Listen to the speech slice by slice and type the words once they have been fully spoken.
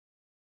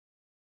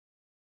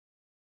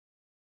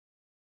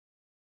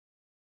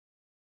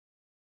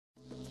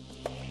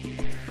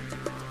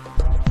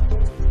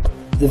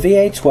The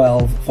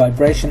VA-12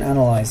 Vibration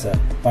Analyzer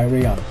by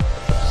RION.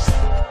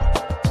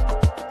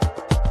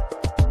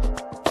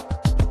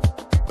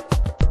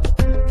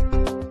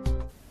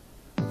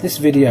 This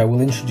video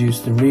will introduce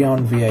the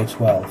RION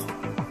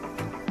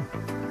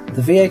VA-12.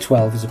 The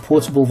VA-12 is a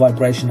portable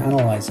vibration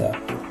analyzer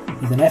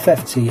with an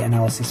FFT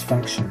analysis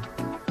function,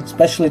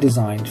 specially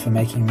designed for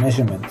making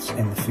measurements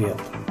in the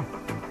field.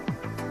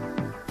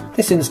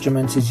 This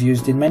instrument is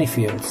used in many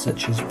fields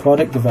such as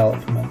product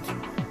development,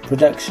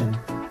 production,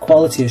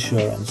 quality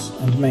assurance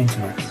and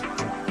maintenance.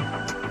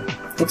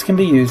 It can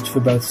be used for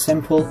both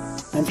simple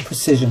and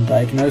precision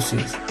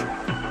diagnoses.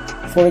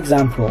 For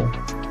example,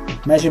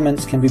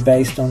 measurements can be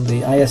based on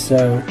the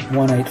ISO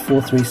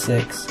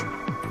 18436,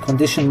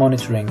 condition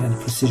monitoring and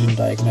precision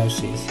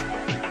diagnoses.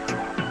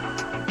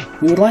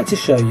 We would like to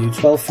show you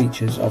 12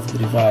 features of the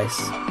device.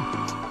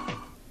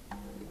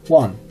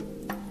 1.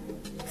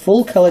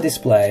 Full color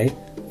display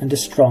and a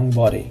strong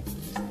body.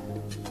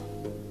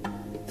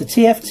 The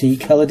TFT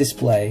color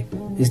display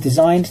is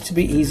designed to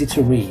be easy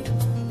to read,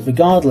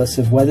 regardless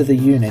of whether the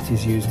unit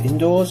is used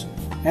indoors,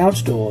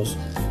 outdoors,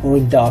 or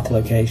in dark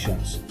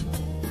locations.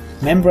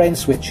 Membrane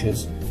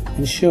switches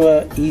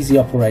ensure easy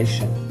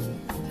operation,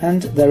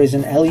 and there is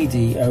an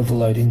LED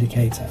overload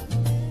indicator.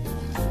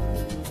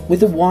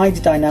 With a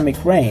wide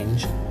dynamic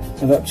range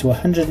of up to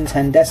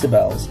 110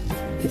 decibels,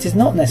 it is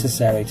not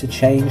necessary to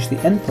change the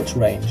input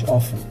range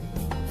often.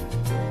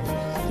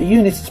 The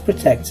unit is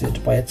protected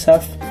by a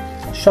tough,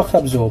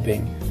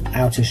 shock-absorbing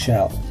outer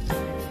shell.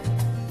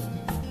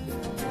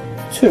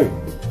 2.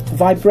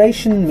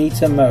 Vibration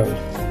meter mode.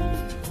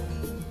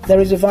 There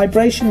is a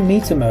vibration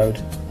meter mode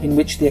in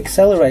which the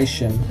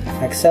acceleration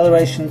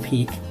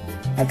peak,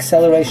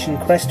 acceleration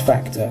crest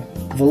factor,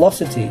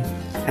 velocity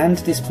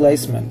and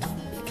displacement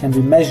can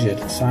be measured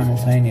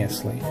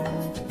simultaneously.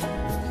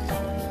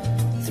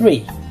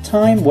 3.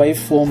 Time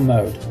waveform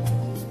mode.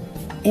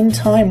 In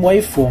time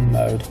waveform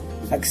mode,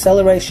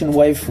 acceleration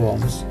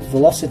waveforms,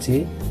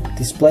 velocity,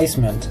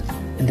 displacement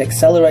and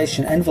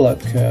acceleration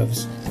envelope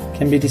curves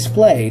can be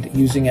displayed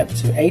using up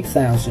to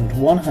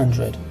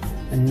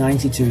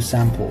 8,192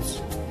 samples.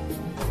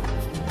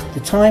 The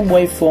time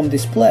waveform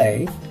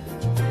display,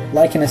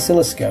 like an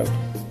oscilloscope,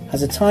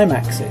 has a time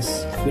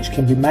axis which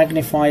can be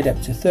magnified up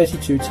to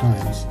 32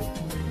 times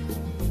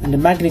and a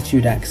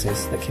magnitude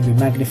axis that can be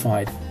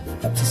magnified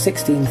up to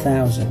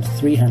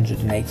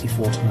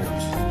 16,384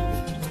 times.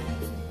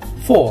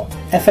 4.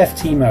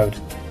 FFT mode.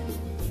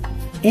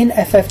 In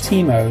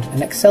FFT mode,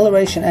 an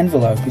acceleration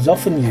envelope is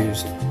often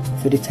used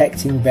for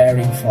detecting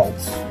bearing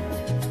faults.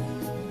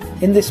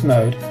 In this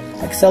mode,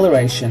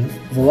 acceleration,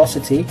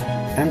 velocity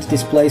and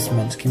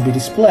displacement can be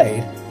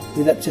displayed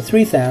with up to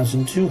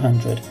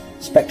 3,200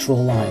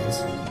 spectral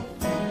lines.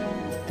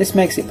 This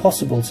makes it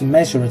possible to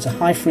measure at a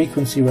high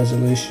frequency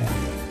resolution.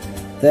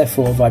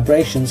 Therefore,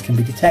 vibrations can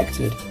be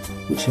detected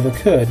which have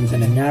occurred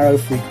within a narrow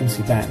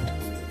frequency band.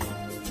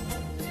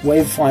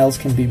 Wave files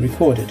can be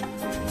recorded.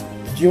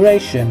 The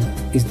duration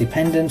is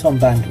dependent on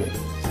bandwidth,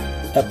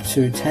 up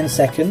to 10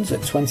 seconds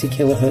at 20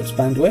 kHz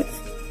bandwidth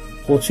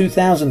or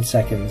 2000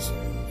 seconds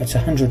at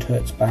 100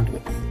 Hz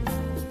bandwidth.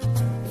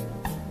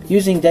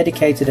 Using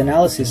dedicated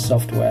analysis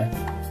software,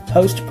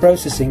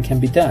 post-processing can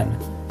be done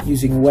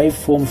using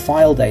waveform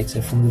file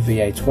data from the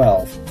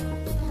VA-12.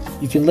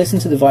 You can listen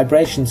to the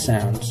vibration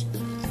sounds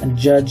and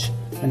judge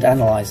and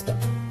analyze them.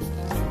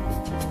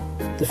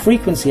 The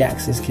frequency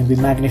axis can be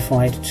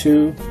magnified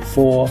 2,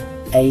 4,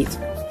 8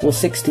 or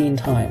 16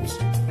 times,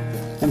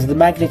 and the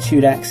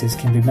magnitude axis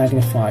can be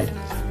magnified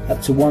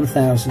up to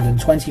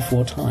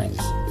 1024 times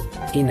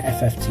in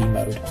FFT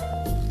mode.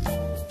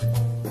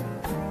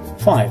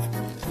 5.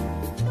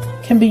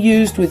 Can be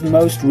used with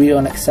most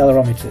RION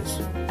accelerometers.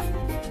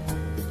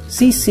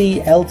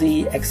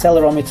 CC/LD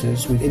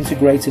accelerometers with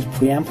integrated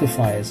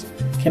preamplifiers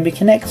can be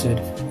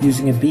connected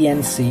using a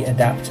BNC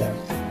adapter.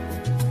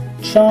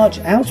 Charge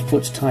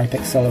output type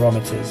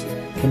accelerometers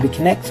can be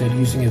connected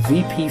using a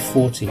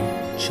VP40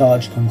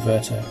 charge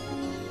converter.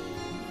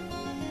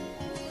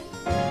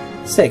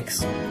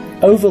 6.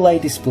 Overlay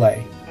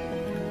display.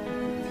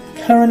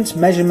 Current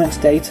measurement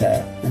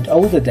data and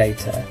older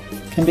data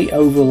can be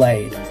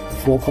overlaid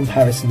for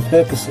comparison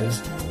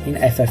purposes in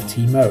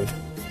FFT mode.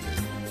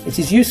 It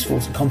is useful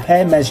to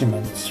compare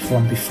measurements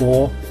from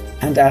before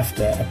and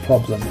after a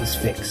problem is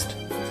fixed.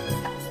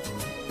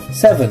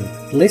 7.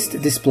 List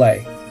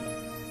display.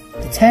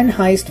 The 10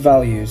 highest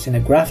values in a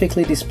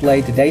graphically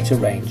displayed data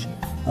range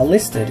are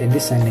listed in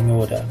descending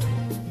order.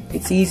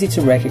 It's easy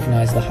to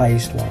recognize the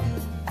highest one.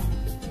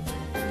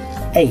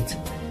 8.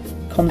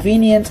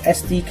 Convenient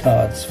SD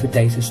cards for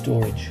data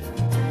storage.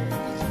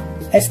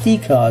 SD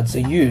cards are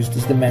used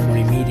as the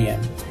memory medium.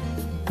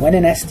 When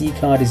an SD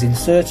card is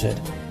inserted,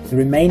 the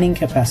remaining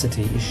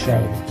capacity is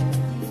shown.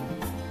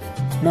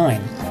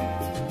 9.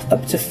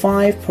 Up to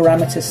 5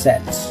 parameter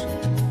sets.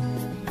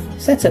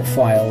 Setup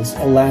files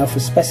allow for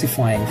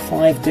specifying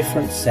 5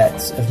 different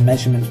sets of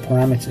measurement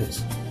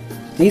parameters.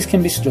 These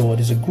can be stored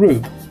as a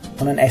group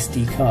on an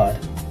SD card.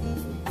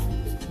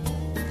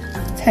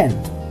 10.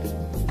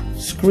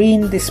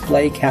 Screen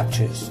display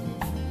captures.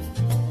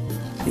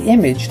 The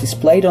image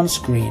displayed on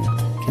screen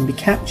can be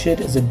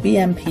captured as a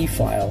BMP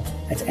file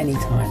at any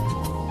time.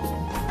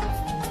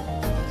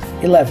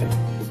 11.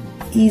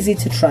 Easy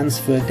to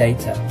transfer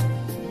data.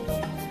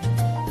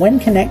 When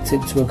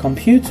connected to a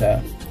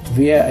computer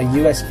via a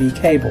USB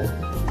cable,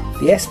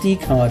 the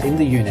SD card in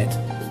the unit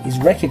is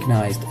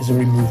recognized as a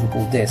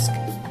removable disk.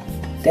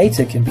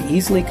 Data can be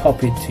easily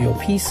copied to your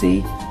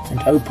PC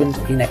and opened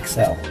in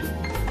Excel.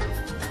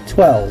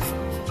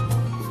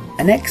 12.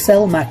 An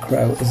Excel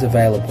macro is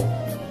available.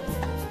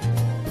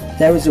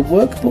 There is a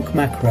workbook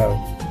macro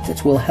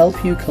that will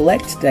help you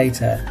collect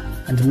data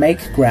and make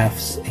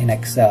graphs in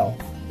Excel.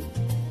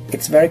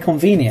 It's very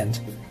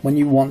convenient when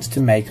you want to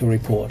make a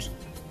report.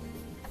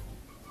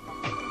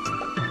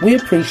 We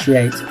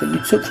appreciate that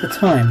you took the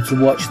time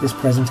to watch this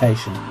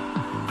presentation.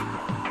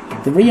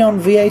 The RION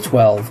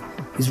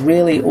VA-12 is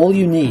really all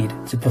you need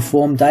to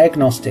perform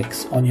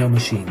diagnostics on your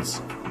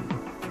machines.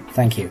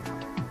 Thank you.